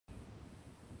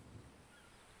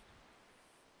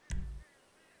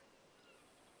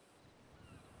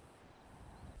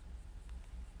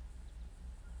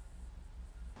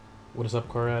What is up,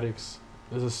 car addicts?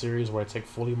 This is a series where I take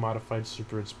fully modified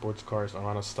super and sports cars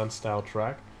on a stunt style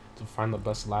track to find the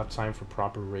best lap time for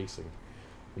proper racing.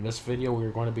 In this video, we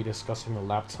are going to be discussing the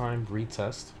lap time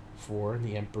retest for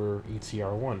the Emperor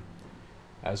ETR1.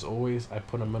 As always, I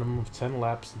put a minimum of 10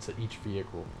 laps into each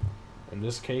vehicle. In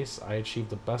this case, I achieved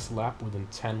the best lap within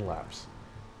 10 laps.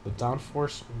 The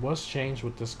downforce was changed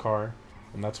with this car,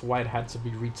 and that's why it had to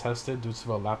be retested due to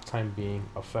the lap time being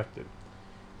affected.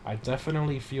 I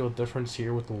definitely feel a difference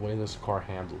here with the way this car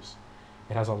handles.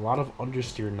 It has a lot of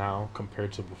understeer now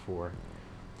compared to before.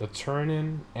 The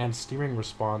turn-in and steering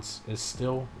response is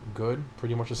still good,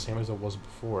 pretty much the same as it was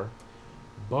before,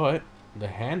 but the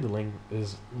handling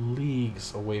is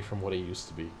leagues away from what it used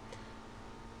to be.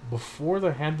 Before,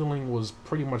 the handling was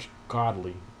pretty much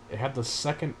godly. It had the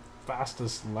second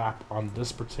fastest lap on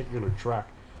this particular track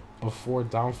before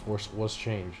downforce was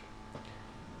changed.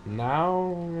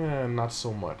 Now, not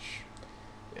so much.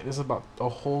 It is about a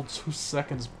whole 2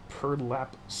 seconds per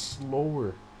lap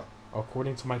slower,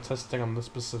 according to my testing on this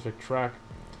specific track,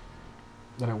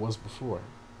 than it was before.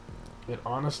 It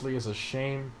honestly is a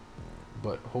shame,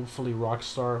 but hopefully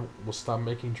Rockstar will stop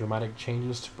making dramatic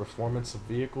changes to performance of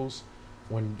vehicles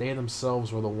when they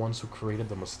themselves were the ones who created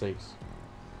the mistakes.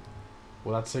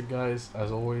 Well, that's it, guys.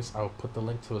 As always, I will put the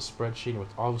link to a spreadsheet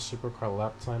with all the supercar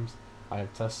lap times I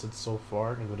have tested so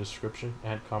far in the description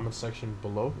and comment section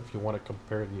below if you want to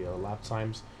compare the lap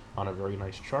times on a very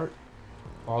nice chart.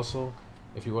 Also,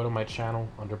 if you go to my channel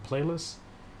under playlists,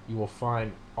 you will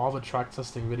find all the track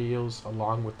testing videos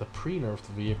along with the pre-nerfed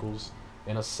vehicles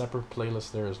in a separate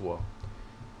playlist there as well.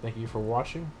 Thank you for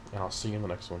watching, and I'll see you in the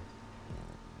next one.